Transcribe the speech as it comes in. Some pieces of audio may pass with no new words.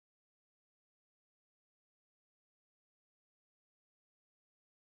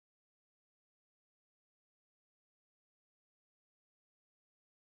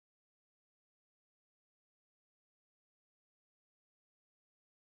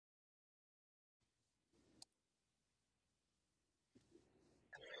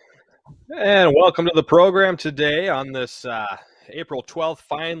And welcome to the program today on this April 12th,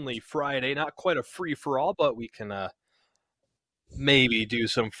 finally Friday. Not quite a free-for-all, but we can maybe do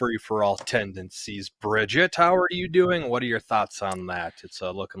some free-for-all tendencies. Bridgette, how are you doing? What are your thoughts on that? It's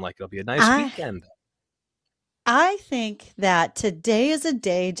looking like it'll be a nice I weekend. I think that today is a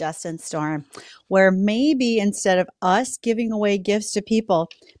day, Justin Storm, where maybe instead of us giving away gifts to people,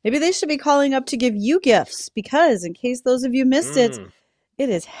 maybe they should be calling up to give you gifts because in case those of you missed it, Mm. it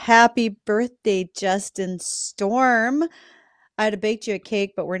is happy birthday, Justin Storm. I'd have baked you a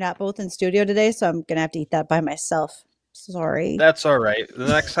cake, but we're not both in studio today, so I'm gonna have to eat that by myself. Sorry. That's all right. The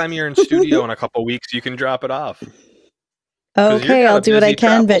next time you're in studio in a couple weeks, you can drop it off. Because you Okay, got I'll a do what I busy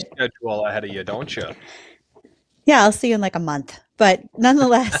can, travel but schedule ahead of you, don't you? yeah, I'll see you in like a month. But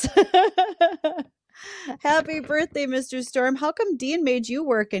nonetheless, happy birthday, Mr. Storm. How come Dean made you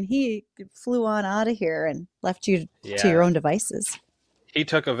work and he flew on out of here and left you to your Yeah. own devices? He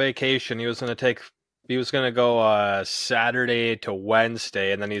took a vacation. He was gonna go Saturday to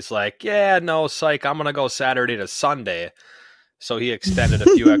Wednesday, and then he's like, "Yeah, no, psych, I'm gonna go Saturday to Sunday." So he extended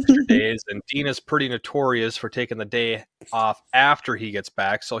a few extra days, and Dean is pretty notorious for taking the day off after he gets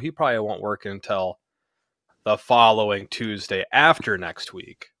back, so he probably won't work until the following Tuesday after next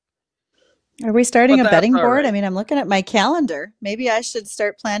week. Are we starting But a that's betting all board? I right. mean, I'm looking at my calendar. Maybe I should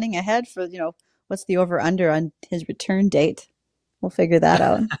start planning ahead for, what's the over under on his return date? We'll figure that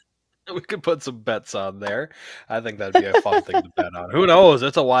out. We could put some bets on there. I think that'd be a fun thing to bet on. Who knows?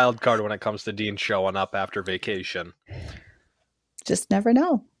 It's a wild card when it comes to Dean showing up after vacation. Just never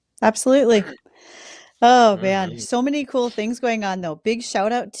know. Absolutely. Oh man, Hmm. so many cool things going on though. Big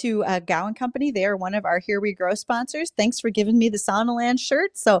shout out to Gowan Company. They are one of our Here We Grow sponsors. Thanks for giving me the Saunaland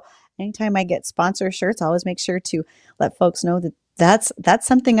shirt. So anytime I get sponsor shirts, I always make sure to let folks know that that's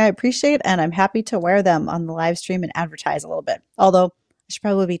something I appreciate, and I'm happy to wear them on the live stream and advertise a little bit. Although I should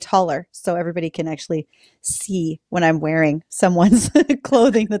probably be taller so everybody can actually see when I'm wearing someone's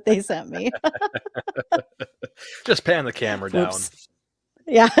clothing that they sent me. Just pan the camera down. Whoops.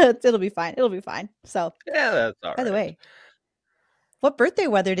 Yeah, it'll be fine. It'll be fine. So, Yeah, that's all by the right. way, what birthday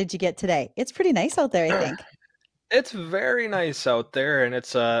weather did you get today? It's pretty nice out there, I think. It's very nice out there, and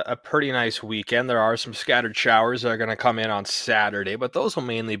it's a pretty nice weekend. There are some scattered showers that are going to come in on Saturday, but those will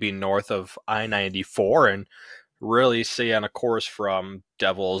mainly be north of I-94 and really stay on a course from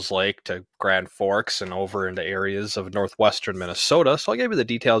Devil's Lake to Grand Forks and over into areas of northwestern Minnesota. So I'll give you the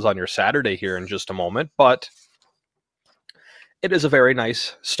details on your Saturday here in just a moment, but it is a very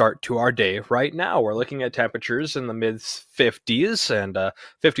nice start to our day right now. We're looking at temperatures in the mid 50s and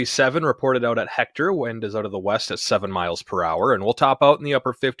 57 reported out at Hector. Wind is out of the west at 7 miles per hour, and we'll top out in the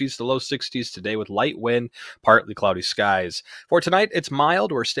upper 50s to low 60s today with light wind, partly cloudy skies. For tonight, it's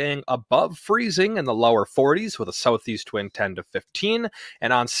mild. We're staying above freezing in the lower 40s with a southeast wind 10 to 15.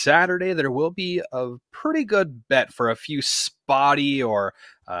 And on Saturday, there will be a pretty good bet for a few spotty or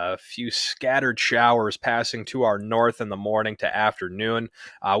a few scattered showers passing to our north in the morning to afternoon.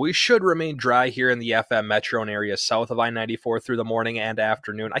 We should remain dry here in the FM metro area south of I-94 through the morning and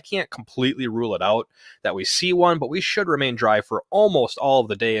afternoon. I can't completely rule it out that we see one, but we should remain dry for almost all of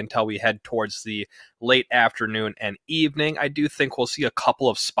the day until we head towards the late afternoon and evening. I do think we'll see a couple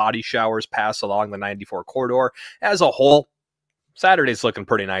of spotty showers pass along the 94 corridor. As a whole, Saturday's looking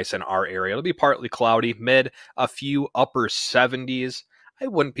pretty nice in our area. It'll be partly cloudy, mid, a few upper 70s. I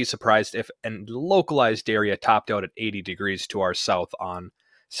wouldn't be surprised if a localized area topped out at 80 degrees to our south on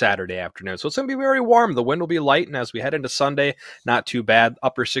Saturday afternoon. So it's going to be very warm. The wind will be light, and as we head into Sunday, not too bad.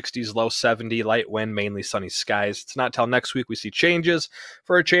 Upper 60s, low 70, light wind, mainly sunny skies. It's not till next week we see changes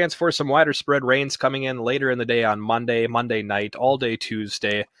for a chance for some wider spread rains coming in later in the day on Monday night, all day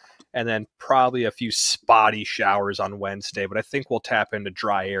Tuesday, and then probably a few spotty showers on Wednesday. But I think we'll tap into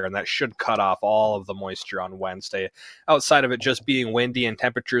dry air, and that should cut off all of the moisture on Wednesday. Outside of it just being windy and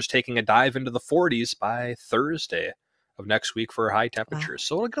temperatures taking a dive into the 40s by Thursday of next week for high Wow. temperatures.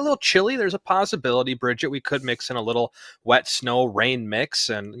 So it'll get a little chilly. There's a possibility, Bridgette, we could mix in a little wet snow rain mix.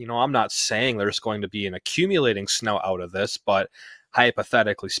 And, I'm not saying there's going to be an accumulating snow out of this, but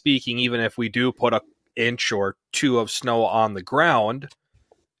hypothetically speaking, even if we do put an inch or two of snow on the ground,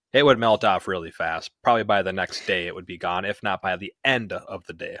 it would melt off really fast. Probably by the next day it would be gone, if not by the end of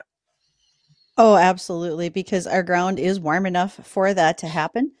the day. Oh, absolutely, because our ground is warm enough for that to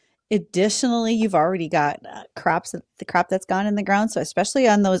happen. Additionally, you've already got the crop that's gone in the ground. So especially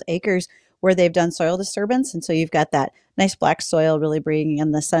on those acres where they've done soil disturbance, and so you've got that nice black soil really bringing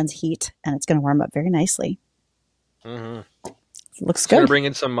in the sun's heat, and it's going to warm up very nicely. Mm-hmm. It looks It's going to good. bring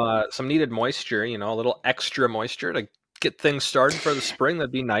in some needed moisture, a little extra moisture to get things started for the spring.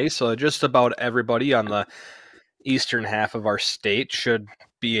 That'd be nice. So just about everybody on the eastern half of our state should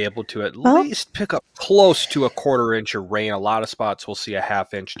be able to at Well, least pick up close to a 1/4 inch of rain. A lot of spots will see a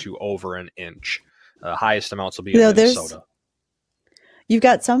 1/2 inch to over an inch. Highest amounts will be in there's Minnesota. you've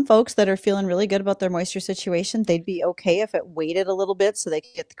got some folks that are feeling really good about their moisture situation. They'd be okay if it waited a little bit so they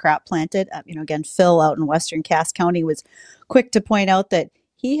could get the crop planted. Again, Phil out in Western Cass County was quick to point out that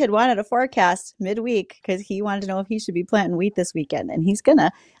he had wanted a forecast midweek because he wanted to know if he should be planting wheat this weekend. And he's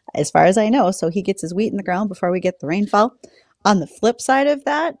gonna, as far as I know, so he gets his wheat in the ground before we get the rainfall. On the flip side of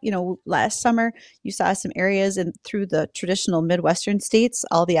that, last summer you saw some areas through the traditional Midwestern states,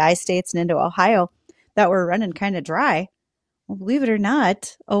 all the I states and into Ohio, that were running kind of dry. Well, believe it or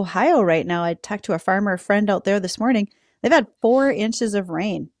not, Ohio right now, I talked to a farmer friend out there this morning. They've had 4 inches of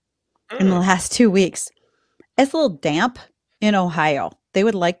rain in the last 2 weeks. It's a little damp in Ohio. They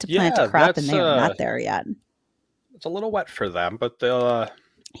would like to plant a Yeah, crop and they are not there yet. it's a little wet for them, but they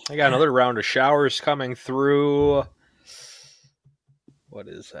got another round of showers coming through. What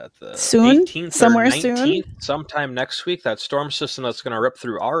is that? The Soon? 18th Somewhere or 19th? soon? Sometime next week. That storm system that's going to rip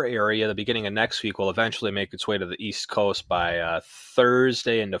through our area the beginning of next week will eventually make its way to the East Coast by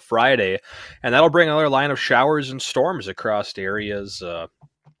Thursday into Friday. And that'll bring another line of showers and storms across areas,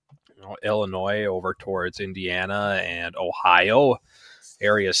 Illinois over towards Indiana and Ohio.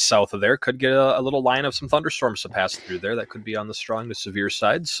 Areas south of there could get a little line of some thunderstorms to pass through there. That could be on the strong to severe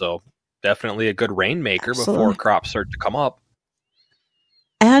side. So definitely a good rainmaker before crops start to come up.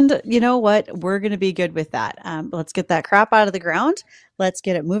 And you know what? We're going to be good with that. Let's get that crop out of the ground. Let's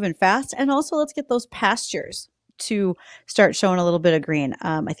get it moving fast. And also let's get those pastures to start showing a little bit of green.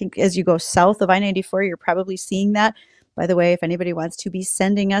 I think as you go south of I-94, you're probably seeing that. By the way, if anybody wants to be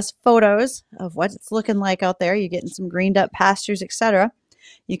sending us photos of what it's looking like out there, you're getting some greened up pastures, etc.,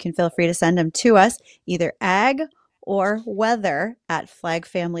 you can feel free to send them to us, either ag or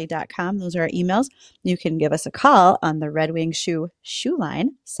weather@flagfamily.com. Those are our emails. You can give us a call on the Red Wing Shoe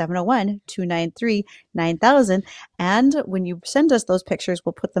line, 701-293-9000. And when you send us those pictures,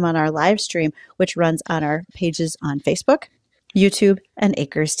 we'll put them on our live stream, which runs on our pages on Facebook, YouTube, and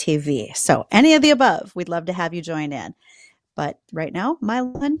Acres TV. So any of the above, we'd love to have you join in. But right now, my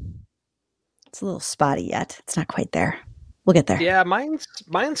lawn, it's a little spotty yet. It's not quite there. We'll get there. Yeah,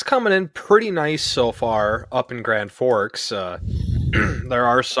 mine's coming in pretty nice so far up in Grand Forks. There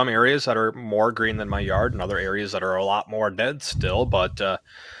are some areas that are more green than my yard and other areas that are a lot more dead still, but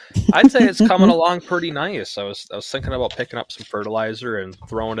I'd say it's coming along pretty nice. I was thinking about picking up some fertilizer and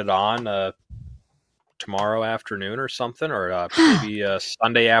throwing it on tomorrow afternoon or something, or maybe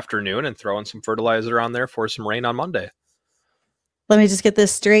Sunday afternoon and throwing some fertilizer on there for some rain on Monday. Let me just get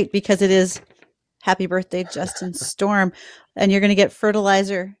this straight because it is happy birthday, Justin Storm. And you're going to get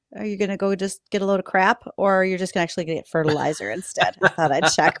fertilizer. Are you going to go just get a load of crap, or you're just going to actually get fertilizer instead? I thought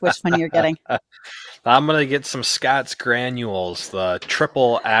I'd check which one you're getting. I'm going to get some Scott's Granules, the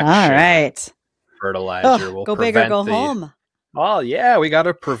triple action All right. fertilizer. Go big or go home. Well, yeah, we got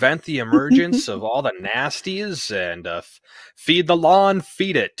to prevent the emergence of all the nasties and feed the lawn,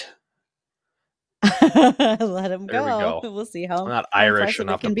 feed it. Let them There we go. We'll see how. I'm not Irish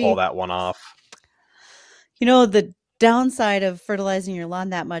enough to pull that one off. The downside of fertilizing your lawn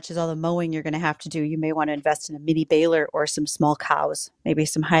that much is all the mowing you're going to have to do. You may want to invest in a mini baler or some small cows, maybe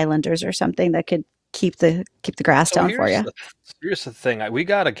some Highlanders or something that could keep the grass down for you. Here's the thing. We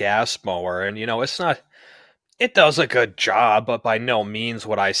got a gas mower, and it's not. It does a good job, but by no means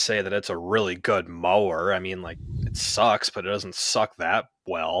would I say that it's a really good mower. I mean, it sucks, but it doesn't suck that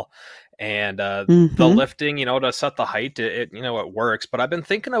well. And the lifting, to set the height, it works. But I've been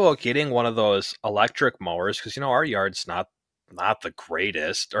thinking about getting one of those electric mowers because, our yard's not the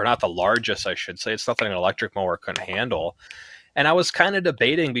greatest, or not the largest, I should say. It's nothing an electric mower couldn't handle. And I was kind of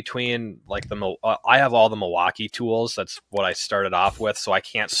debating between I have all the Milwaukee tools. That's what I started off with. So I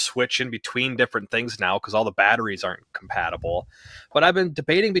can't switch in between different things now because all the batteries aren't compatible. But I've been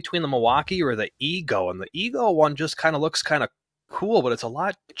debating between the Milwaukee or the Ego. And the Ego one just kind of looks kind of cool, but it's a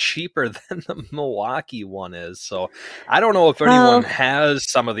lot cheaper than the Milwaukee one is. So I don't know if anyone has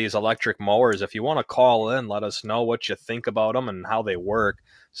some of these electric mowers. If you want to call in, let us know what you think about them and how they work.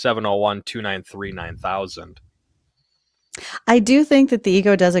 701-293-9000. I do think that the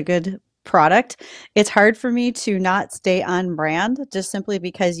Ego does a good product. It's hard for me to not stay on brand just simply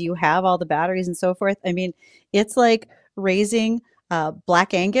because you have all the batteries and so forth. I mean, it's like raising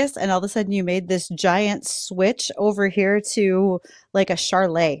Black Angus, and all of a sudden you made this giant switch over here to like a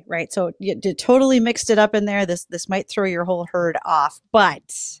Charlet, right? So you totally mixed it up in there. This might throw your whole herd off,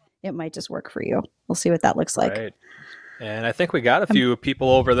 but it might just work for you. We'll see what that looks like. Right. And I think we got a few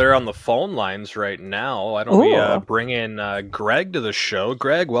people over there on the phone lines right now. Why don't we bring in Greg to the show?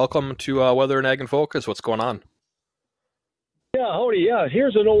 Greg, welcome to Weather and Ag in Focus. What's going on? Yeah, howdy. Yeah,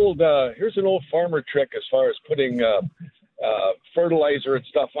 here's an old farmer trick as far as putting fertilizer and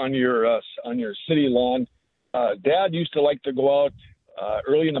stuff on your city lawn. Dad used to like to go out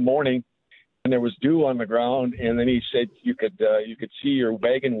early in the morning when there was dew on the ground, and then he said you could see your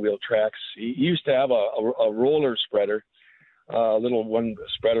wagon wheel tracks. He used to have a roller spreader, a little one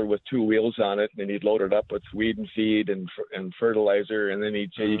spreader with two wheels on it, and he'd load it up with weed and feed and fertilizer, and then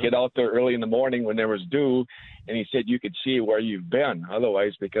he'd say you get out there early in the morning when there was dew, and he said you could see where you've been.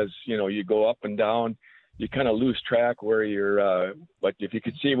 Otherwise, because you go up and down, you kind of lose track where you're. But if you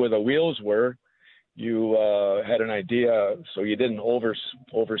could see where the wheels were, you had an idea, so you didn't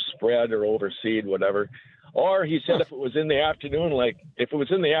overspread or overseed, whatever. Or he said if it was in the afternoon, like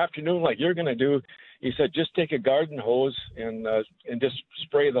you're going to do, he said just take a garden hose and just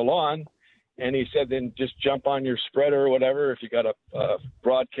spray the lawn. And he said then just jump on your spreader or whatever. If you got a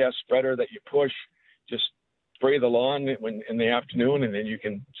broadcast spreader that you push, just spray the lawn in the afternoon, and then you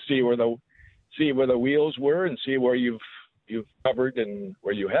can see where the wheels were and see where you've covered and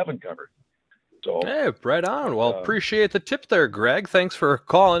where you haven't covered. So, hey, right on. Well, appreciate the tip there, Greg. Thanks for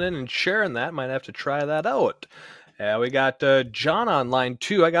calling in and sharing that. Might have to try that out. We got John on line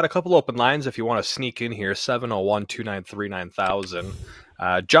 2. I got a couple open lines if you want to sneak in here,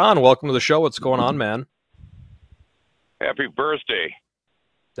 701-293-9000. John, welcome to the show. What's going on, man? Happy birthday.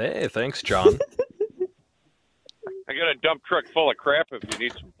 Hey, thanks, John. I got a dump truck full of crap if you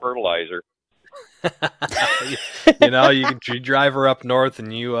need some fertilizer. You drive her up north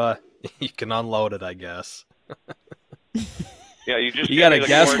and you can unload it, I guess. Yeah, you gotta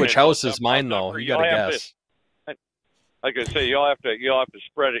guess which house is mine, though. You gotta guess. Like I say, you'll have to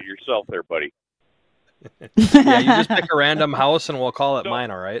spread it yourself, there, buddy. Yeah, you just pick a random house and we'll call it mine.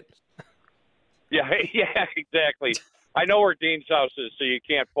 All right. Yeah, exactly. I know where Dean's house is, so you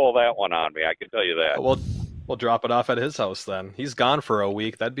can't pull that one on me. I can tell you that. We'll drop it off at his house then. He's gone for a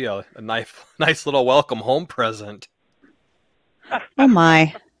week. That'd be a nice little welcome home present. Oh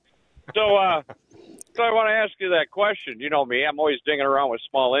my. So I want to ask you that question. You know me, I'm always dinging around with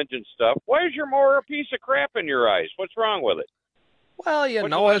small engine stuff. Why is your mower a piece of crap in your eyes? What's wrong with it? Well,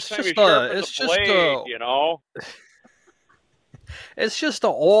 it's just an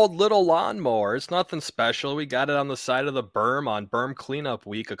old little lawnmower. It's nothing special. We got it on the side of the berm on berm cleanup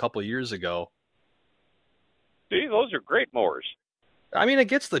week a couple years ago. See, those are great mowers. I mean, it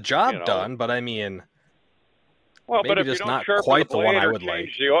gets the job done, but I mean, well, maybe but if just you don't not sharpen quite the the one blade I or would change like.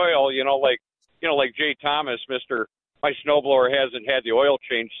 the oil, like Jay Thomas, my snowblower hasn't had the oil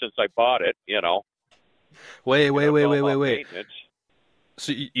changed since I bought it. Wait.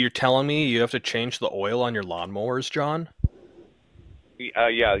 So you're telling me you have to change the oil on your lawnmowers, John?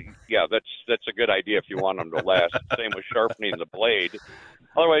 Yeah, that's a good idea if you want them to last. Same with sharpening the blade.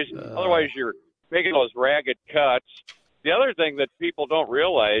 Otherwise you're making those ragged cuts. The other thing that people don't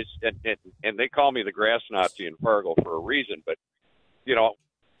realize, and they call me the grass Nazi in Fargo for a reason, but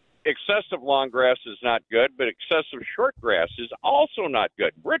excessive long grass is not good, but excessive short grass is also not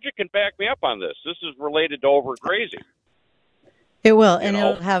good. Bridgette can back me up on this. This is related to overgrazing. It will, and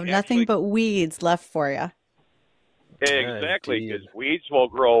it'll have nothing but weeds left for you. Exactly, because weeds will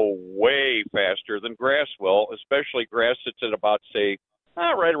grow way faster than grass will, especially grass that's at about, say,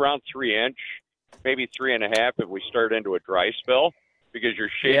 right around 3 inch, maybe 3.5 if we start into a dry spell, because you're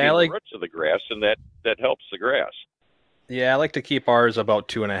shaving the roots of the grass, and that helps the grass. Yeah, I like to keep ours about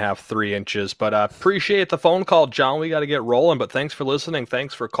 2.5, 3 inches, but appreciate the phone call, John. We got to get rolling, but thanks for listening.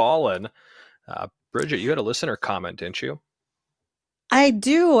 Thanks for calling. Bridgette, you had a listener comment, didn't you? I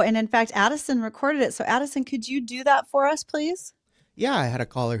do. And in fact, Addison recorded it. So Addison, could you do that for us, please? Yeah, I had a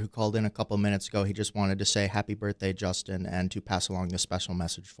caller who called in a couple minutes ago. He just wanted to say happy birthday, Justin, and to pass along this special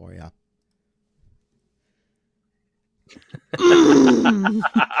message for you.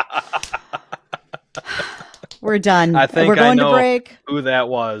 We're done. I think we're going I know to break. Who that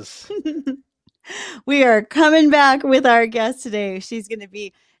was. We are coming back with our guest today. She's going to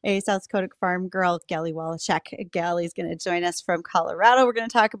be a South Dakota farm girl, Galle Waletich. Galle's going to join us from Colorado. We're going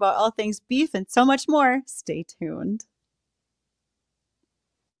to talk about all things beef and so much more. Stay tuned.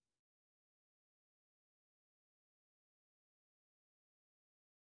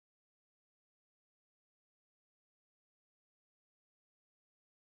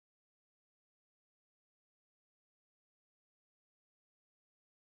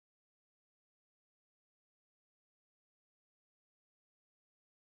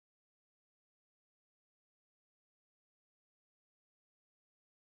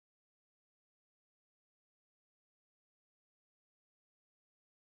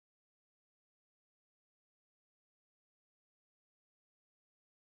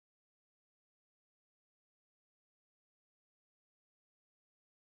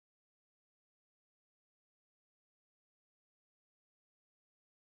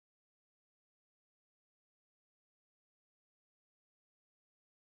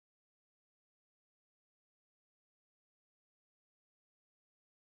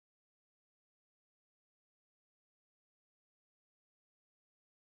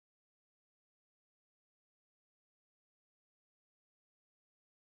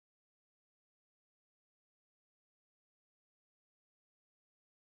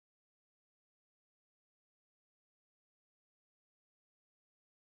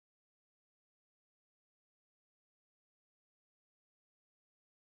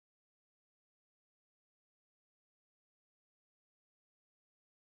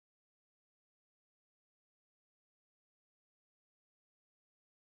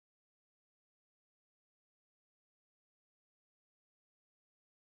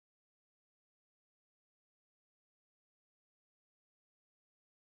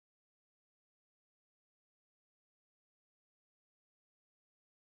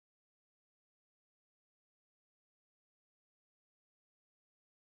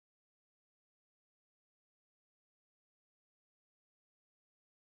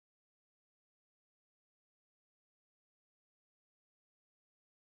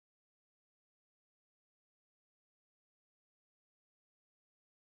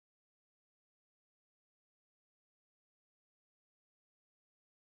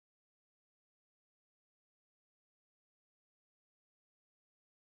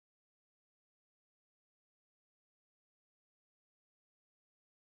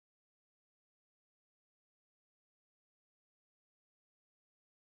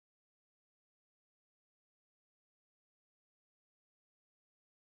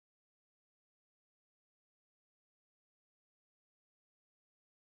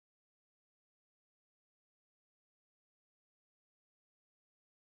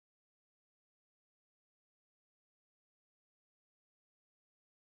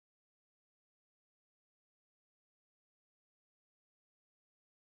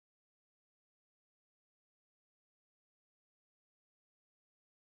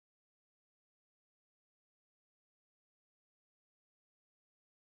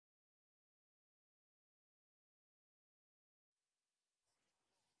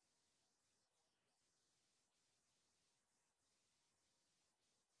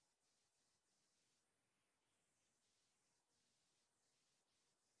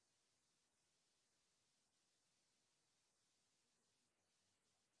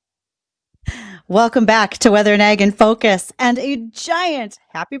 Welcome back to Weather and Ag in Focus, and a giant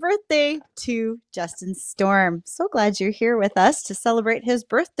happy birthday to Justin Storm. So glad you're here with us to celebrate his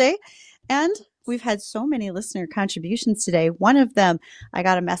birthday. And we've had so many listener contributions today. One of them, I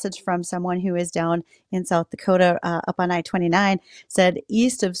got a message from someone who is down in South Dakota, up on I-29, said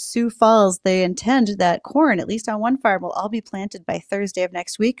east of Sioux Falls, they intend that corn, at least on one farm, will all be planted by Thursday of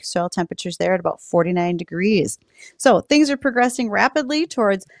next week. Soil temperatures there at about 49 degrees. So things are progressing rapidly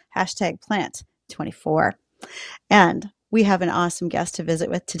towards #plant24. And we have an awesome guest to visit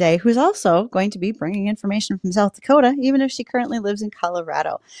with today who's also going to be bringing information from South Dakota, even if she currently lives in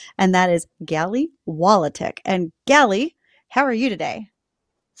Colorado. And that is Galle Waletich. And Galle, how are you today?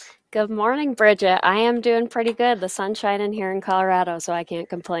 Good morning, Bridgette. I am doing pretty good. The sun's shining here in Colorado, so I can't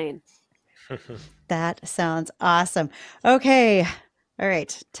complain. That sounds awesome. Okay. All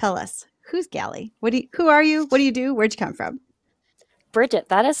right. Tell us, who's Galle? Who are you? What do you do? Where'd you come from? Bridgette,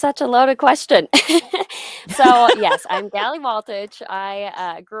 that is such a loaded question. So, yes, I'm Galle Waletich.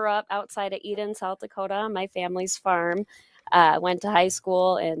 I grew up outside of Eden, South Dakota, on my family's farm. Went to high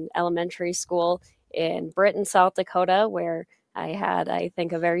school and elementary school in Bridgette, South Dakota, where I had, I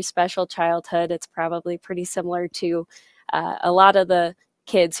think, a very special childhood. It's probably pretty similar to a lot of the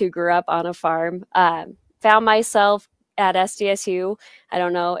kids who grew up on a farm. Found myself at SDSU. I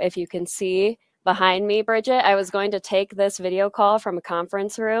don't know if you can see behind me, Bridgette. I was going to take this video call from a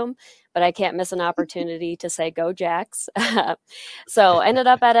conference room, but I can't miss an opportunity to say go Jacks. So ended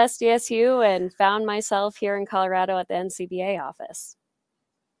up at SDSU and found myself here in Colorado at the NCBA office.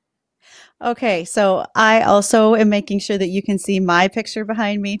 Okay, so I also am making sure that you can see my picture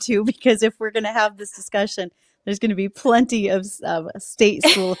behind me too, because if we're going to have this discussion, there's going to be plenty of state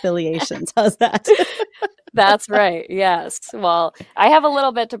school affiliations. How's that? That's right. Yes. Well, I have a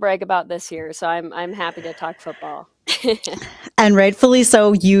little bit to brag about this year, so I'm happy to talk football. And rightfully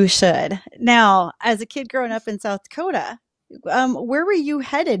so, you should. Now, as a kid growing up in South Dakota, where were you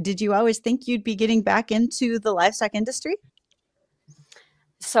headed? Did you always think you'd be getting back into the livestock industry?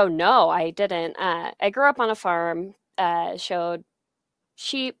 So no, I didn't. I grew up on a farm, showed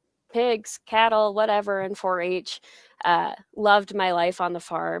sheep, pigs, cattle, whatever in 4-H. Loved my life on the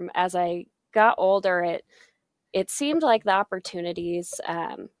farm. As I got older, it seemed like the opportunities,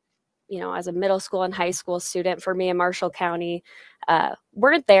 as a middle school and high school student for me in Marshall County,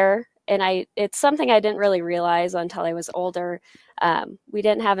 weren't there. And it's something I didn't really realize until I was older. We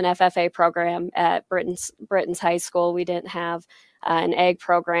didn't have an FFA program at Britten's high school. We didn't have an ag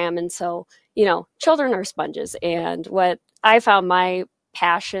program. And so, children are sponges. And what I found my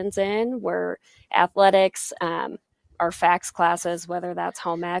passions in were athletics, our FACS classes, whether that's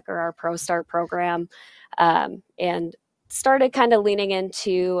home ec or our Pro Start program, and started kind of leaning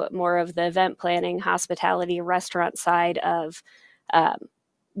into more of the event planning, hospitality, restaurant side of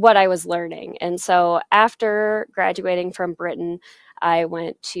what I was learning. And so after graduating from Bridgette, I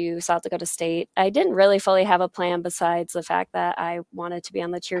went to South Dakota State. I didn't really fully have a plan besides the fact that I wanted to be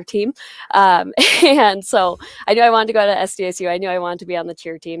on the cheer team. And so I knew I wanted to go to SDSU. I knew I wanted to be on the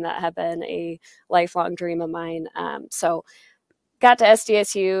cheer team. That had been a lifelong dream of mine. So got to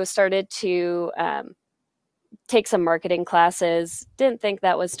SDSU, started to take some marketing classes. Didn't think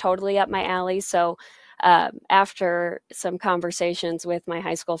that was totally up my alley. So after some conversations with my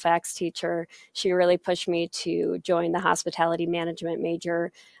high school FACS teacher, she really pushed me to join the hospitality management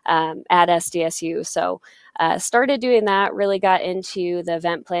major at SDSU. So started doing that, really got into the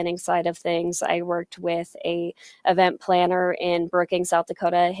event planning side of things. I worked with a event planner in Brookings, South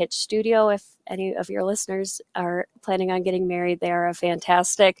Dakota, Hitch Studio. If any of your listeners are planning on getting married, they are a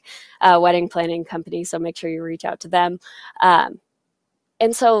fantastic wedding planning company. So make sure you reach out to them.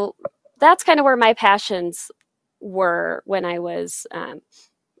 And so that's kind of where my passions were when I was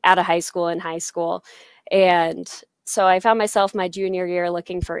out of high school and high school. And so I found myself my junior year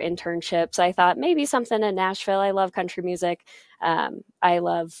looking for internships. I thought maybe something in Nashville. I love country music. I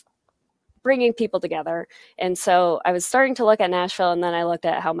love bringing people together. And so I was starting to look at Nashville, and then I looked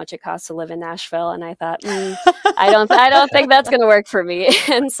at how much it costs to live in Nashville, and I thought, I don't think that's going to work for me.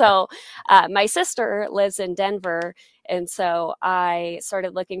 And so my sister lives in Denver, and so I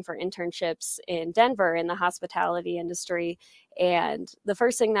started looking for internships in Denver in the hospitality industry. And the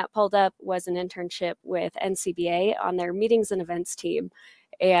first thing that pulled up was an internship with NCBA on their meetings and events team.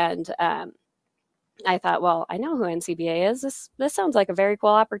 And I thought, well, I know who NCBA is. This sounds like a very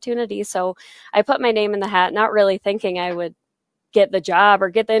cool opportunity. So I put my name in the hat, not really thinking I would get the job or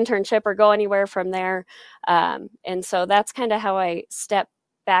get the internship or go anywhere from there. And so that's kind of how I stepped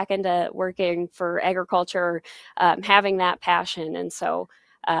back into working for agriculture, having that passion. And so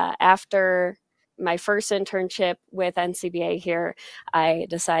after my first internship with NCBA here, I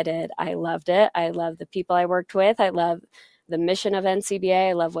decided I loved it. I love the people I worked with. I love the mission of NCBA.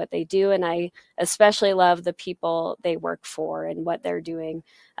 I love what they do, and I especially love the people they work for and what they're doing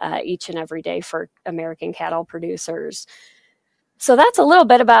each and every day for American cattle producers. So that's a little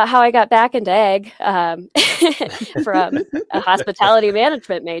bit about how I got back into ag from a hospitality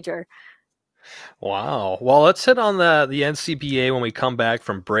management major. Wow. Well, let's hit on the NCBA when we come back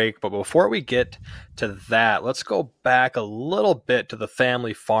from break. But before we get to that, let's go back a little bit to the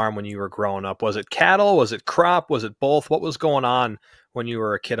family farm when you were growing up. Was it cattle? Was it crop? Was it both? What was going on when you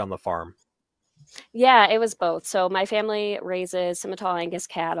were a kid on the farm? Yeah, it was both. So my family raises Simmental Angus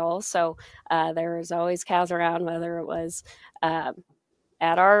cattle. So there was always cows around, whether it was at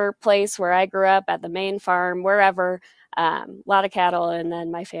our place where I grew up, at the main farm, wherever. A lot of cattle, and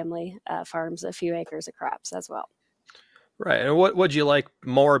then my family farms a few acres of crops as well. Right. And what would you like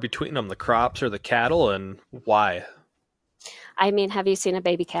more between them, the crops or the cattle, and why? I mean, have you seen a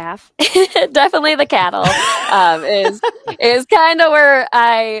baby calf? Definitely the cattle is kind of where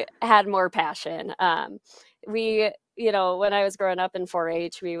I had more passion. We, when I was growing up in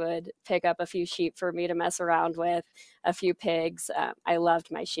 4-H, we would pick up a few sheep for me to mess around with, a few pigs. I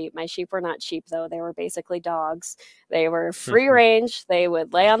loved my sheep. My sheep were not sheep, though. They were basically dogs. They were free range. They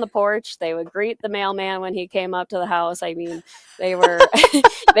would lay on the porch. They would greet the mailman when he came up to the house. I mean, they were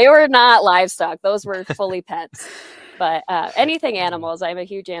they were not livestock. Those were fully pets. But anything animals, I'm a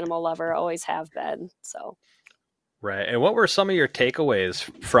huge animal lover, always have been. So. Right. And what were some of your takeaways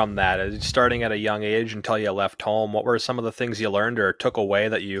from that, starting at a young age until you left home? What were some of the things you learned or took away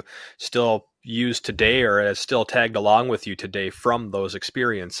that you still use today or is still tagged along with you today from those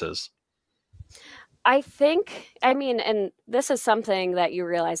experiences? I think, and this is something that you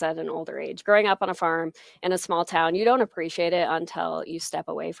realize at an older age. Growing up on a farm in a small town, you don't appreciate it until you step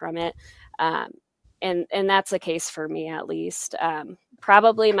away from it. And that's the case for me, at least.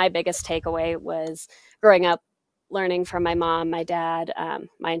 Probably my biggest takeaway was growing up, learning from my mom, my dad,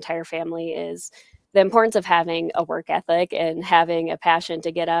 my entire family, is the importance of having a work ethic and having a passion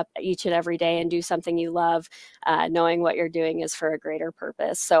to get up each and every day and do something you love, knowing what you're doing is for a greater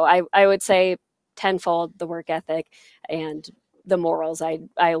purpose. So I would say tenfold the work ethic and the morals I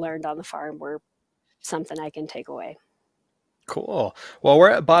learned on the farm were something I can take away. Cool. Well,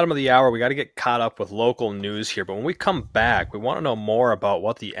 we're at the bottom of the hour. We got to get caught up with local news here. But when we come back, we want to know more about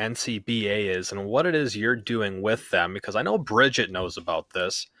what the NCBA is and what it is you're doing with them, because I know Bridgette knows about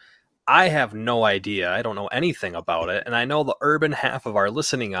this. I have no idea. I don't know anything about it. And I know the urban half of our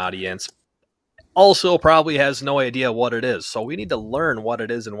listening audience also probably has no idea what it is. So we need to learn what it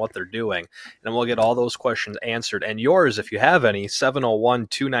is and what they're doing. And we'll get all those questions answered. And yours, if you have any,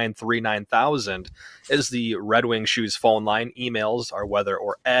 701-293-9000 is the Red Wing Shoes phone line. Emails are weather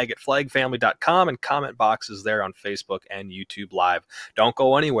or ag@flagfamily.com, and comment boxes there on Facebook and YouTube Live. Don't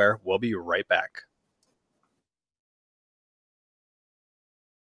go anywhere. We'll be right back.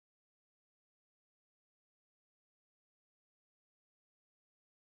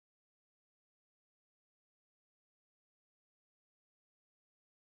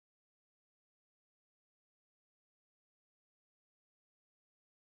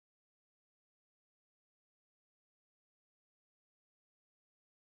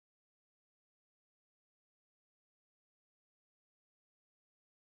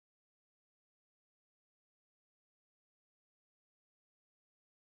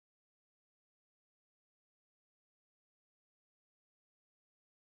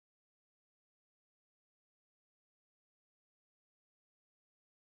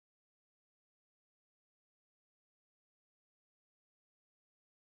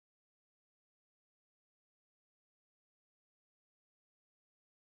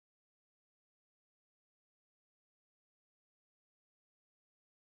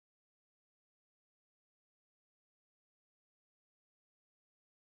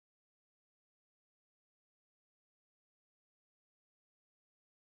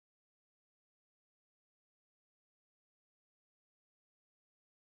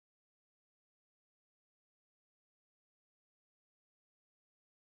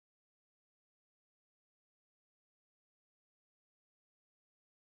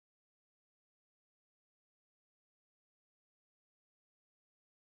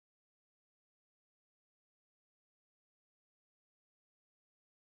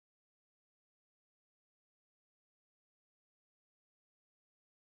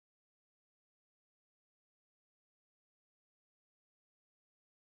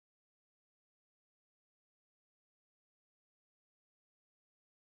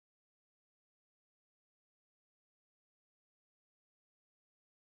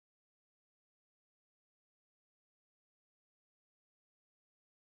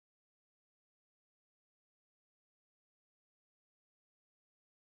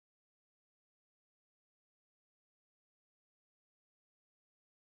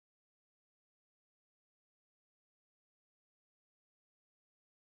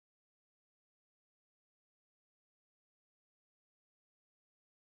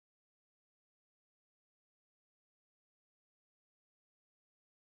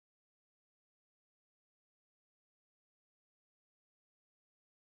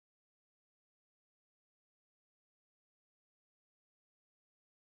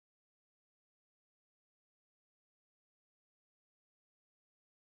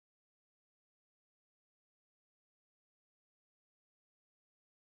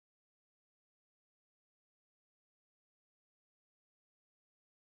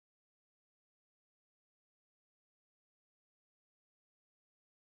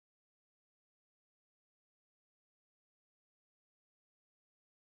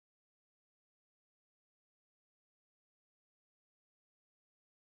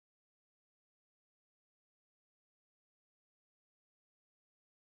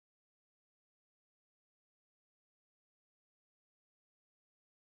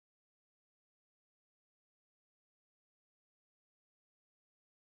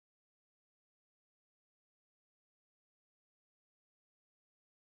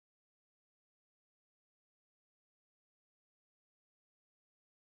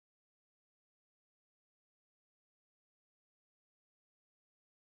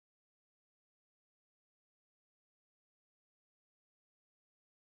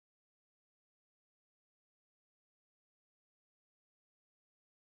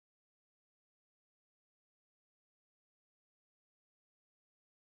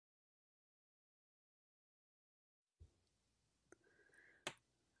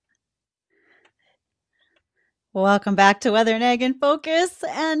 Welcome back to Weather and Ag in Focus,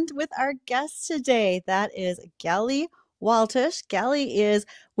 and with our guest today, that is Galle Waletich. Galle is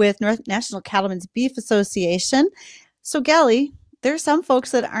with North National Cattlemen's Beef Association. So, Galle, there's some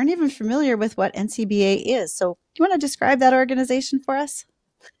folks that aren't even familiar with what NCBA is. So, do you want to describe that organization for us?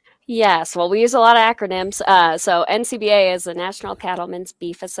 Yes, well, we use a lot of acronyms. So NCBA is the National Cattlemen's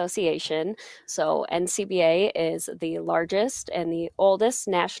Beef Association. So NCBA is the largest and the oldest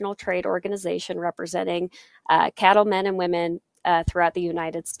national trade organization representing cattlemen and women throughout the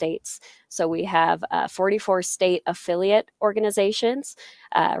United States. So we have 44 state affiliate organizations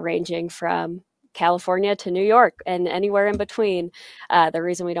ranging from California to New York and anywhere in between. The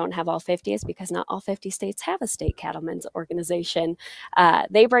reason we don't have all 50 is because not all 50 states have a state cattlemen's organization.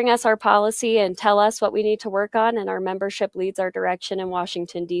 They bring us our policy and tell us what we need to work on, and our membership leads our direction in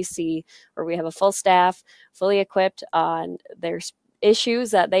Washington, D.C., where we have a full staff, fully equipped on their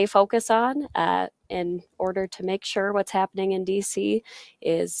issues that they focus on in order to make sure what's happening in D.C.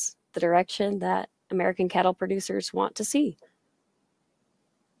 is the direction that American cattle producers want to see.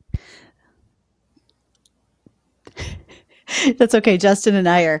 That's okay. Justin and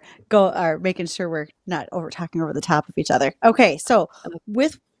I are making sure we're not talking over the top of each other. Okay, so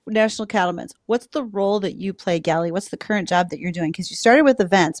with National Cattlemen's, what's the role that you play, Galle? What's the current job that you're doing? Because you started with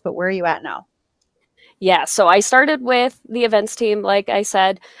events, but where are you at now? Yeah, so I started with the events team, like I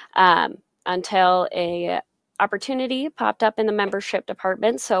said, until a opportunity popped up in the membership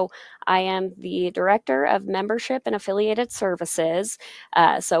department. So I am the director of membership and affiliated services.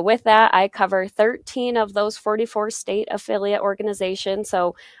 So with that, I cover 13 of those 44 state affiliate organizations.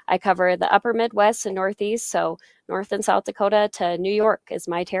 So I cover the upper Midwest and Northeast. So North and South Dakota to New York is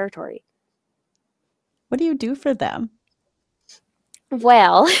my territory. What do you do for them?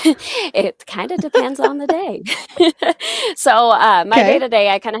 Well, it kind of depends on the day. So my day-to-day,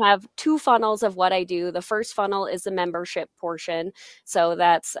 I kind of have two funnels of what I do. The first funnel is the membership portion. So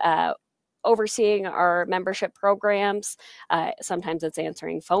that's overseeing our membership programs. Sometimes it's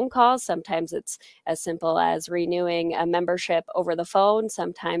answering phone calls. Sometimes it's as simple as renewing a membership over the phone.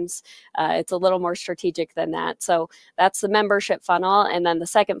 Sometimes it's a little more strategic than that. So that's the membership funnel. And then the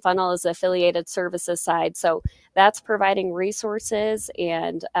second funnel is the affiliated services side. So that's providing resources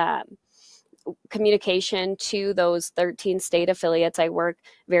and communication to those 13 state affiliates. I work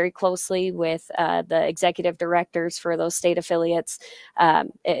very closely with the executive directors for those state affiliates.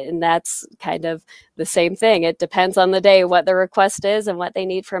 And that's kind of the same thing. It depends on the day what the request is and what they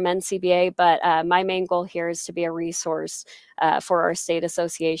need from NCBA. But my main goal here is to be a resource for our state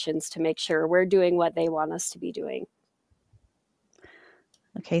associations to make sure we're doing what they want us to be doing.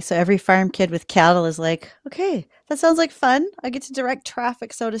 Okay, so every farm kid with cattle is like, okay, that sounds like fun. I get to direct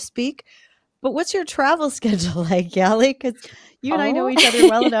traffic, so to speak. But what's your travel schedule like, Galle? Because you and I know each other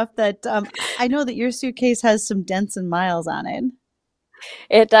well enough that I know that your suitcase has some dents and miles on it.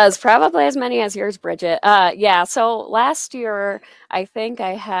 It does, probably as many as yours, Bridgette. Yeah, so last year, I think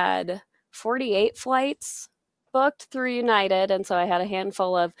I had 48 flights booked through United, and so I had a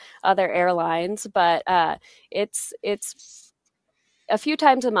handful of other airlines, but it's a few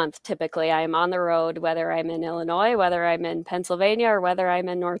times a month, typically. I am on the road, whether I'm in Illinois, whether I'm in Pennsylvania, or whether I'm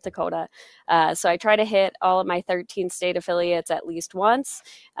in North Dakota. So I try to hit all of my 13 state affiliates at least once,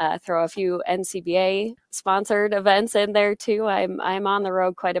 throw a few NCBA sponsored events in there too. I'm on the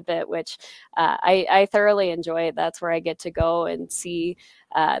road quite a bit, which I thoroughly enjoy it. That's where I get to go and see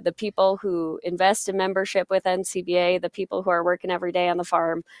the people who invest in membership with NCBA, the people who are working every day on the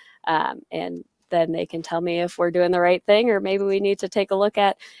farm, and then they can tell me if we're doing the right thing, or maybe we need to take a look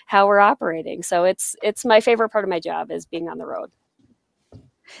at how we're operating. So it's my favorite part of my job is being on the road.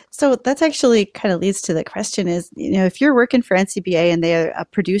 So that's actually kind of leads to the question is, if you're working for NCBA and they're a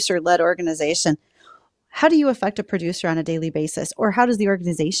producer-led organization, how do you affect a producer on a daily basis? Or how does the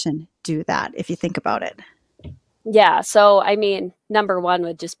organization do that, if you think about it? Yeah, so I mean, number one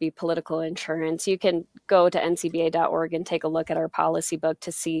would just be political insurance. You can go to ncba.org and take a look at our policy book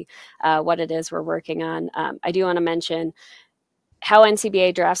to see what it is we're working on. I do want to mention how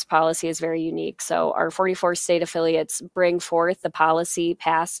NCBA drafts policy is very unique. So our 44 state affiliates bring forth the policy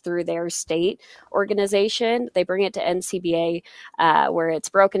passed through their state organization. They bring it to NCBA, where it's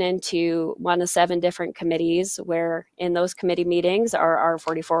broken into 1 to 7 different committees, where in those committee meetings are our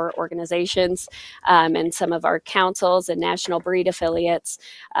 44 organizations and some of our councils and national breed affiliates.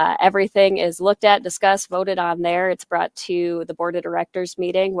 Everything is looked at, discussed, voted on there. It's brought to the board of directors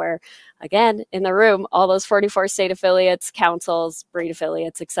meeting where, again, in the room, all those 44 state affiliates, councils, breed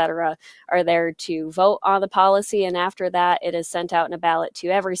affiliates, etc., are there to vote on the policy. And after that, it is sent out in a ballot to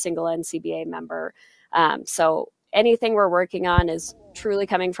every single NCBA member. So anything we're working on is truly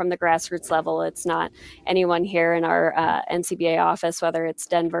coming from the grassroots level. It's not anyone here in our NCBA office, whether it's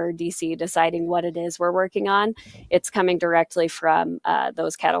Denver, DC, deciding what it is we're working on. It's coming directly from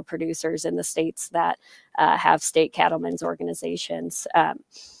those cattle producers in the states that have state cattlemen's organizations.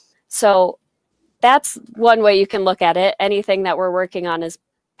 So that's one way you can look at it. Anything that we're working on is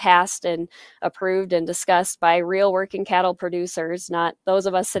passed and approved and discussed by real working cattle producers, not those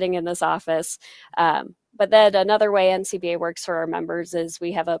of us sitting in this office. But then another way NCBA works for our members is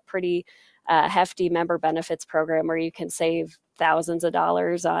we have a pretty hefty member benefits program where you can save thousands of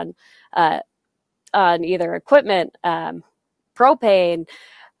dollars on either equipment, propane,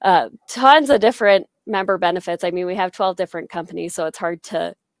 tons of different member benefits. I mean, we have 12 different companies, so it's hard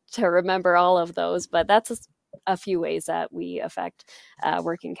to remember all of those, but that's a few ways that we affect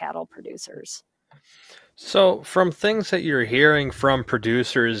working cattle producers. So, from things that you're hearing from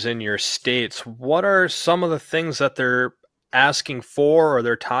producers in your states, what are some of the things that they're asking for or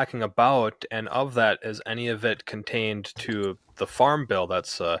they're talking about? And of that, is any of it contained to the Farm Bill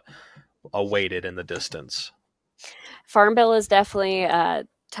that's awaited in the distance? Farm Bill is definitely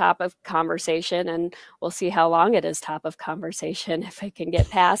top of conversation, and we'll see how long it is top of conversation if it can get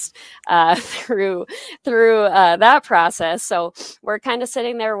passed through that process. So we're kind of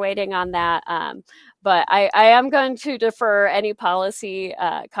sitting there waiting on that. But I am going to defer any policy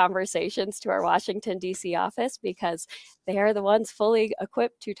conversations to our Washington, D.C. office, because they are the ones fully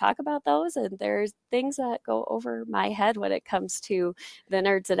equipped to talk about those. And there's things that go over my head when it comes to the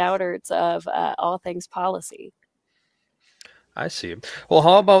nerds and outers of all things policy. I see. Well,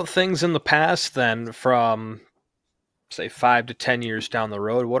 how about things in the past then, from say 5 to 10 years down the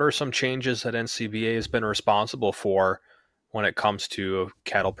road? What are some changes that NCBA has been responsible for when it comes to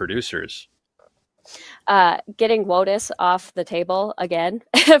cattle producers? Getting WOTUS off the table again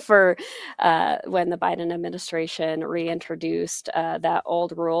for when the Biden administration reintroduced that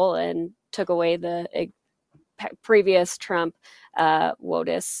old rule and took away the previous Trump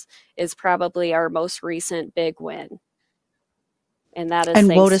WOTUS is probably our most recent big win. And that is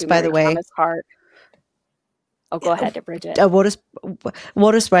WOTUS, by the way. Oh, go ahead, Bridgette.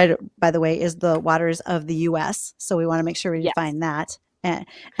 WOTUS, by the way, is the waters of the U.S. So we want to make sure we define that. And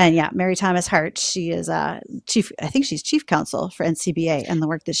yeah, Mary Thomas Hart, she is chief. I think she's chief counsel for NCBA and the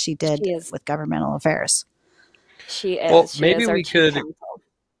work that she did with governmental affairs. She is. Well, she maybe is our we chief could counsel.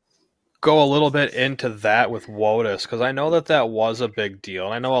 Go a little bit into that with WOTUS, because I know that was a big deal.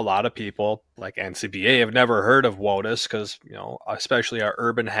 And I know a lot of people like NCBA have never heard of WOTUS because, especially our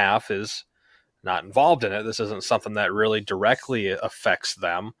urban half is not involved in it. This isn't something that really directly affects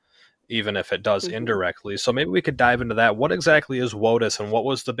them, even if it does indirectly. So maybe we could dive into that. What exactly is WOTUS, and what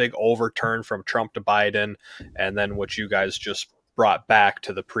was the big overturn from Trump to Biden, and then what you guys just brought back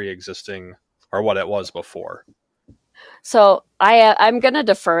to the pre-existing, or what it was before? So I'm going to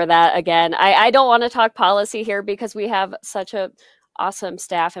defer that again. I don't want to talk policy here because we have such a awesome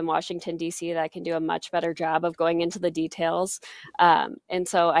staff in Washington, D.C. that can do a much better job of going into the details. And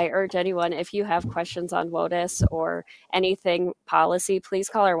so I urge anyone, if you have questions on WOTUS or anything policy, please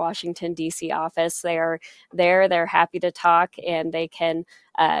call our Washington, D.C. office. They are there. They're happy to talk, and they can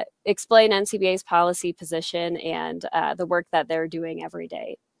explain NCBA's policy position and the work that they're doing every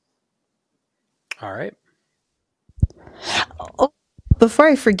day. All right. Oh, before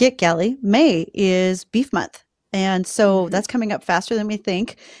I forget, Galle, May is Beef Month. And so that's coming up faster than we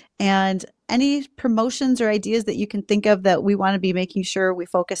think. And any promotions or ideas that you can think of that we want to be making sure we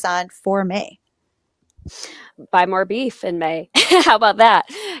focus on for May? Buy more beef in May. How about that?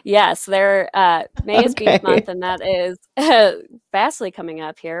 Yes, May is Beef Month, and that is fastly coming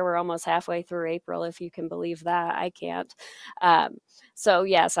up here. We're almost halfway through April, if you can believe that. I can't. So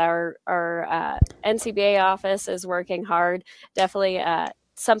yes, our NCBA office is working hard. Definitely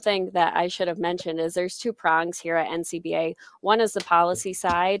something that I should have mentioned is there's two prongs here at NCBA. One is the policy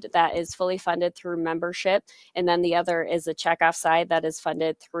side that is fully funded through membership, and then the other is the checkoff side that is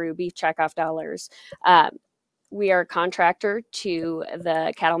funded through beef checkoff dollars. We are a contractor to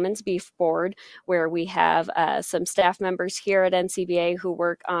the Cattlemen's Beef Board, where we have some staff members here at NCBA who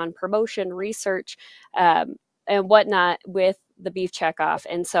work on promotion, research, and whatnot with the beef checkoff.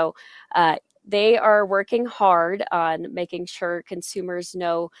 And so they are working hard on making sure consumers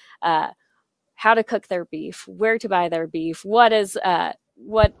know how to cook their beef, where to buy their beef, where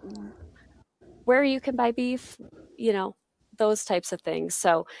you can buy beef, those types of things.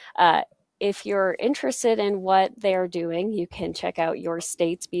 So if you're interested in what they're doing, you can check out your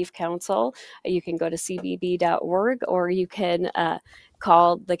state's beef council. You can go to cbb.org, or you can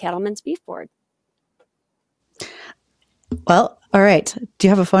call the Cattlemen's Beef Board. Well, all right. Do you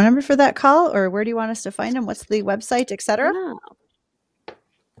have a phone number for that call, or where do you want us to find them? What's the website, et cetera?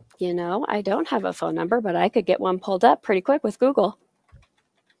 I don't have a phone number, but I could get one pulled up pretty quick with Google.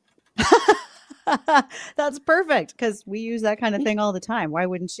 That's perfect because we use that kind of thing all the time. Why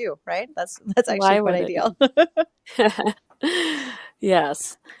wouldn't you, right? That's actually Why quite wouldn't ideal.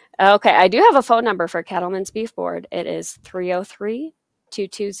 Yes. Okay, I do have a phone number for Cattlemen's Beef Board. It is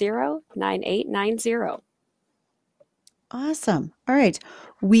 303-220-9890. Awesome. All right.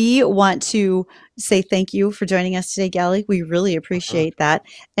 We want to say thank you for joining us today, Galle. We really appreciate that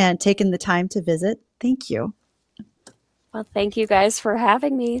and taking the time to visit. Thank you. Well, thank you guys for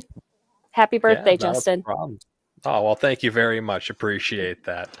having me. Happy birthday, Justin. Problem. Oh, well, thank you very much. Appreciate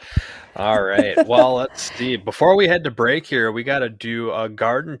that. All right. Well, let's see. Before we head to break here, we got to do a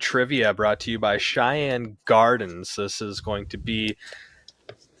garden trivia brought to you by Cheyenne Gardens. This is going to be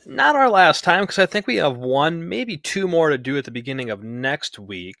not our last time because I think we have one, maybe two more to do at the beginning of next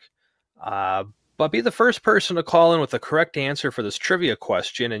week. But be the first person to call in with the correct answer for this trivia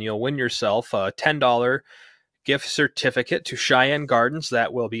question, and you'll win yourself a $10 gift certificate to Cheyenne Gardens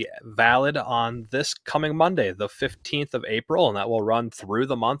that will be valid on this coming Monday, the 15th of April, and that will run through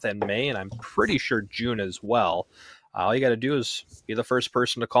the month in May, and I'm pretty sure June as well. All you got to do is be the first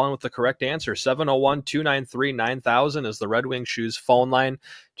person to call in with the correct answer. 701-293-9000 is the Red Wing Shoes phone line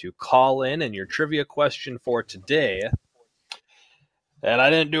to call in, and your trivia question for today. And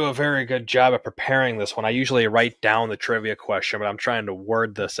I didn't do a very good job of preparing this one. I usually write down the trivia question, but I'm trying to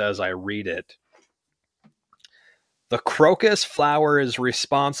word this as I read it. The crocus flower is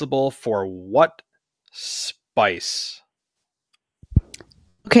responsible for what spice?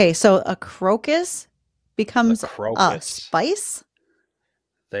 Okay, so a crocus becomes a spice?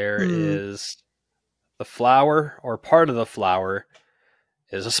 There is the flower, or part of the flower,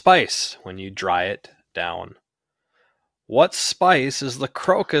 is a spice when you dry it down. What spice is the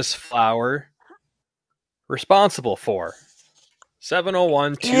crocus flower responsible for?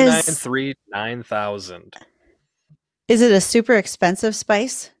 701-293-9000. Is it a super expensive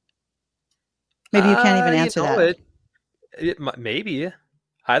spice? Maybe you can't even answer that. It maybe.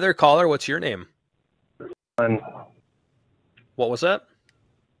 Either caller, what's your name? John. What was that?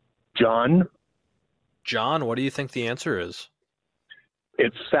 John. John, what do you think the answer is?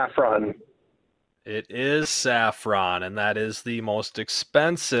 It's saffron. It is saffron, and that is the most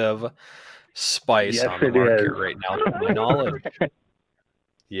expensive spice on the market right now, to my knowledge.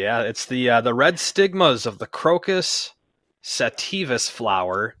 Yeah, it's the red stigmas of the crocus sativus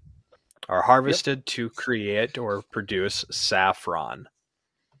flower are harvested to create or produce saffron.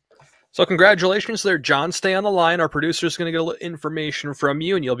 So congratulations there, John. Stay on the line. Our producer is going to get a little information from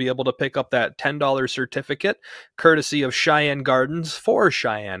you, and you'll be able to pick up that $10 certificate, courtesy of Cheyenne Gardens for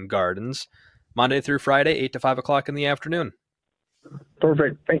Cheyenne Gardens, Monday through Friday, 8 to 5 o'clock in the afternoon.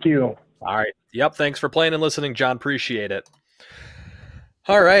 Perfect. Thank you. All right. Yep. Thanks for playing and listening, John. Appreciate it.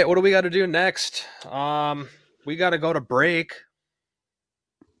 All right. What do we got to do next? We got to go to break.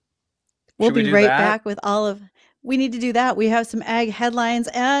 We'll be right back with all of... We need to do that. We have some ag headlines,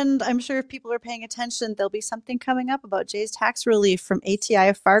 and I'm sure if people are paying attention, there'll be something coming up about Jay's tax relief from ATI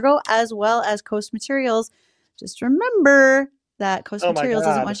of Fargo, as well as Coast Materials. Just remember that Coast Materials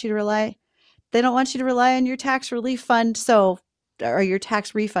doesn't want you to rely... They don't want you to rely on your tax relief fund, or your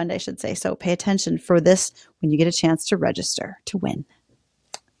tax refund, I should say. So pay attention for this when you get a chance to register to win.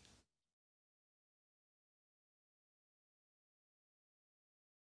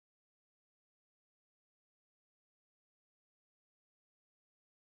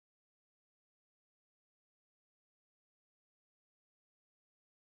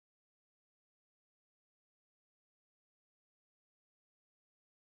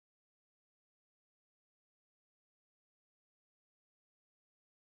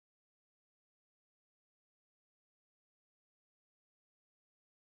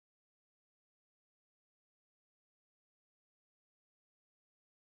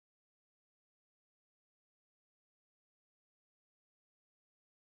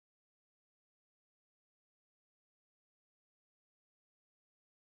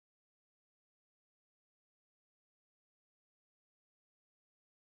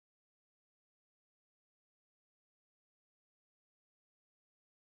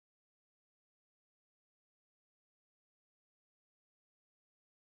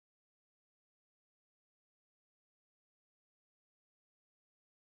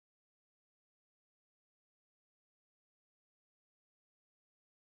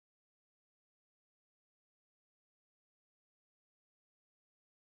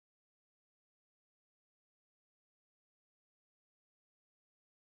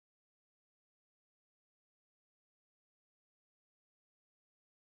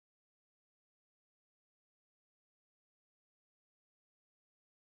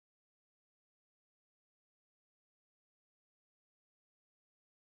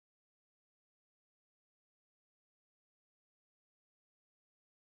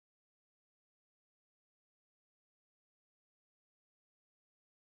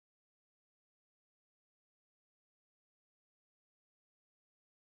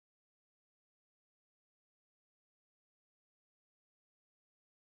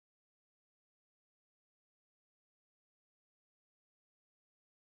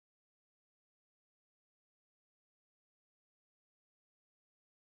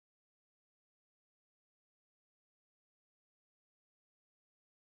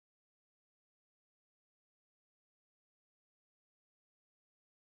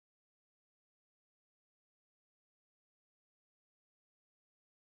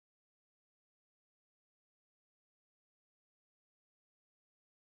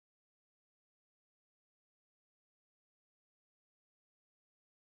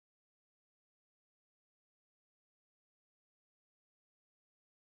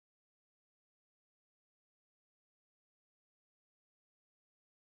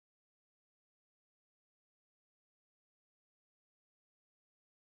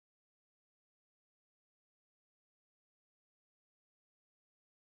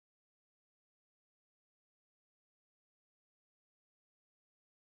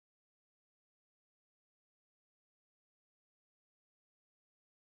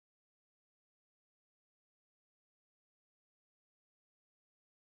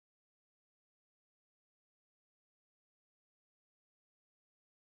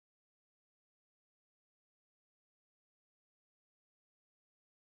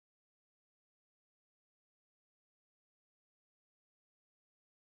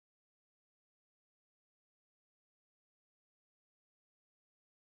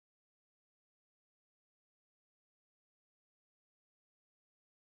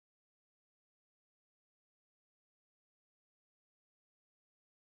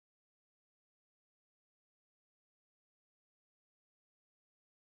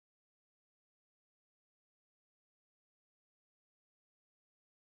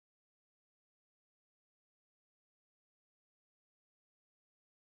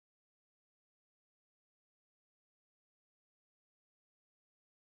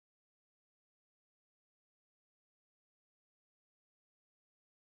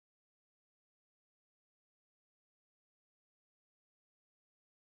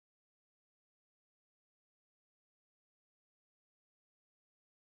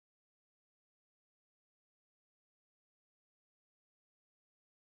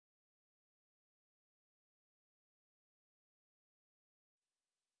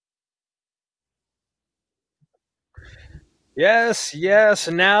 Yes, yes.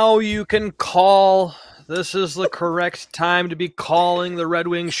 Now you can call. This is the correct time to be calling the Red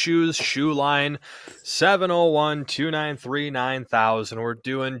Wing Shoes shoe line. 701-293-9000. We're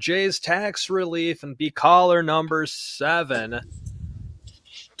doing Jay's tax relief and be caller number 7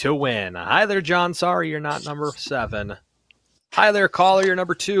 to win. Hi there, John. Sorry you're not number 7. Hi there, caller. You're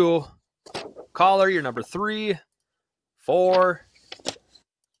number 2. Caller, you're number 3, 4.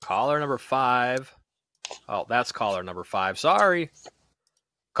 Caller number 5. Oh, that's caller number 5. Sorry.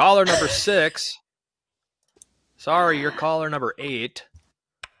 Caller number 6. Sorry, you're caller number 8.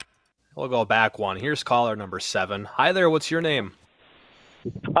 We'll go back one. Here's caller number 7. Hi there, what's your name?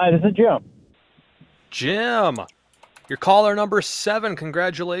 Hi, this is Jim. Jim. You're caller number 7.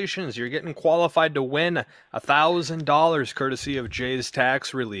 Congratulations. You're getting qualified to win $1,000 courtesy of Jay's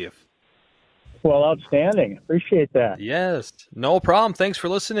Tax Relief. Well, outstanding. Appreciate that. Yes, no problem. Thanks for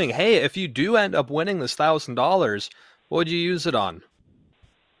listening. Hey, if you do end up winning this $1,000, what would you use it on?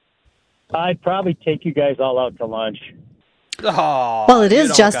 I'd probably take you guys all out to lunch. Oh, Well, it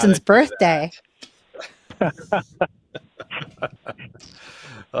is Justin's birthday.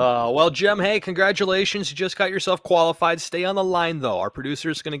 Well, Jim, hey, congratulations. You just got yourself qualified. Stay on the line, though. Our producer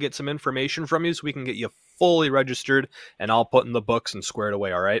is going to get some information from you so we can get you fully registered and all put in the books and squared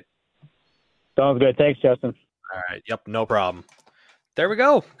away, all right? Sounds good. Thanks, Justin. All right. Yep, no problem. There we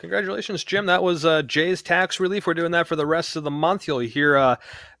go. Congratulations, Jim. That was Jay's Tax Relief. We're doing that for the rest of the month. You'll hear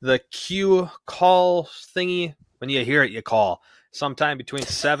the Q call thingy. When you hear it, you call. Sometime between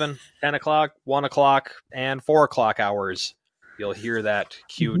 7, 10 o'clock, 1 o'clock, and 4 o'clock hours. You'll hear that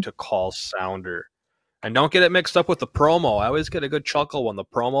Q to call sounder. And don't get it mixed up with the promo. I always get a good chuckle when the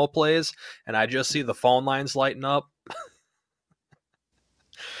promo plays, and I just see the phone lines lighting up.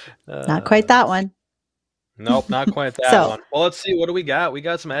 Not quite that one. Nope, not quite that one. Well, let's see. What do we got? We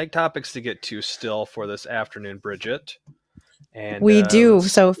got some ag topics to get to still for this afternoon, Bridgette. And we do.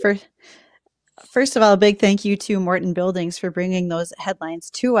 So first of all, a big thank you to Morton Buildings for bringing those headlines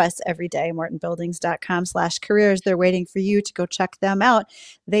to us every day. mortonbuildings.com/careers. They're waiting for you to go check them out.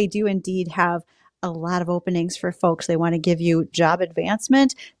 They do indeed have a lot of openings for folks. They want to give you job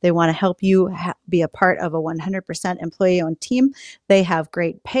advancement. They want to help you be a part of a 100% employee-owned team. They have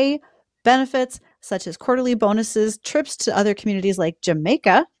great pay, benefits, such as quarterly bonuses, trips to other communities like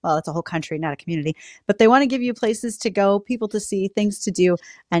Jamaica. Well, it's a whole country, not a community. But they want to give you places to go, people to see, things to do,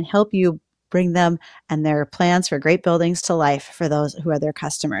 and help you bring them and their plans for great buildings to life for those who are their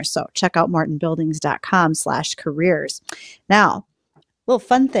customers. So check out mortonbuildings.com/careers. Now, a little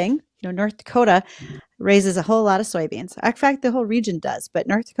fun thing. North Dakota raises a whole lot of soybeans. In fact, the whole region does. But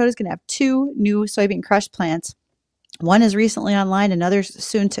North Dakota is going to have 2 new soybean crush plants. One is recently online, another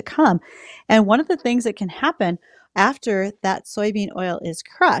soon to come. And one of the things that can happen after that soybean oil is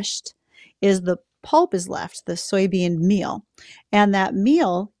crushed is the pulp is left, the soybean meal. And that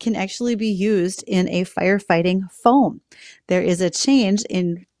meal can actually be used in a firefighting foam. There is a change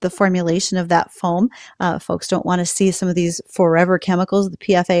in the formulation of that foam. Folks don't want to see some of these forever chemicals, the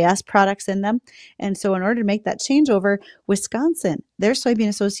PFAS products in them. And so in order to make that changeover, Wisconsin, their soybean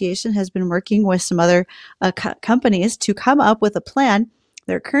association has been working with some other companies to come up with a plan.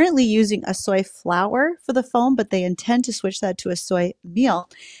 They're currently using a soy flour for the foam, but they intend to switch that to a soy meal.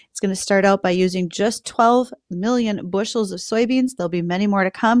 It's going to start out by using just 12 million bushels of soybeans. There'll be many more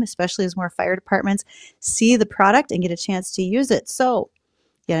to come, especially as more fire departments see the product and get a chance to use it. So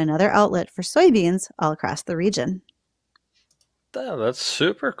yet another outlet for soybeans all across the region. Oh, that's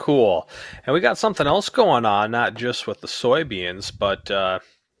super cool. And we got something else going on, not just with the soybeans, but I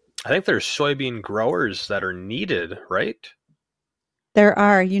think there's soybean growers that are needed, right? There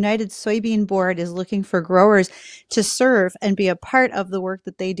are. United Soybean Board is looking for growers to serve and be a part of the work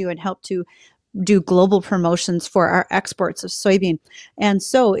that they do and help to do global promotions for our exports of soybean. And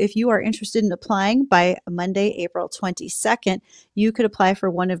so if you are interested in applying by Monday, April 22nd, you could apply for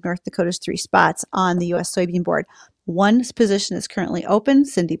one of North Dakota's 3 spots on the U.S. Soybean Board. One position is currently open.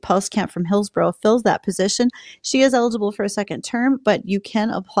 Cindy Pulskamp from Hillsborough fills that position. She is eligible for a second term, but you can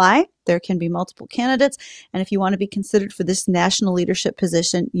apply. There can be multiple candidates. And if you want to be considered for this national leadership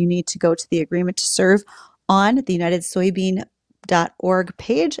position, you need to go to the agreement to serve on the UnitedSoybean.org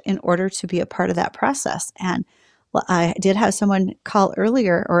page in order to be a part of that process. And well, I did have someone call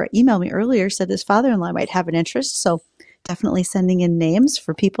earlier or email me earlier, said his father-in-law might have an interest. So definitely sending in names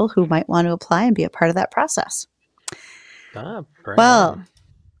for people who might want to apply and be a part of that process. Well,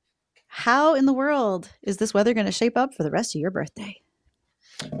 how in the world is this weather going to shape up for the rest of your birthday?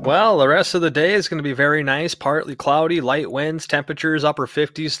 Well, the rest of the day is going to be very nice. Partly cloudy, light winds, temperatures upper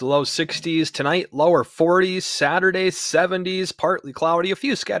 50s to low 60s. Tonight, lower 40s. Saturday, 70s, partly cloudy. A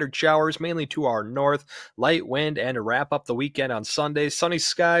few scattered showers, mainly to our north. Light wind, and to wrap up the weekend on Sunday, sunny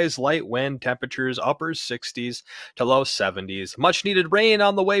skies, light wind, temperatures upper 60s to low 70s. Much needed rain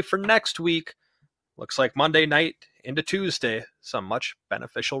on the way for next week. Looks like Monday night into Tuesday, some much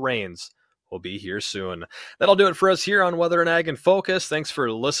beneficial rains will be here soon. That'll do it for us here on Weather and Ag in Focus. Thanks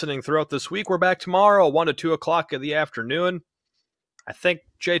for listening throughout this week. We're back tomorrow, 1 to 2 o'clock in the afternoon. I think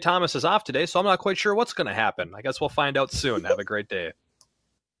Jay Thomas is off today, so I'm not quite sure what's going to happen. I guess we'll find out soon. Have a great day.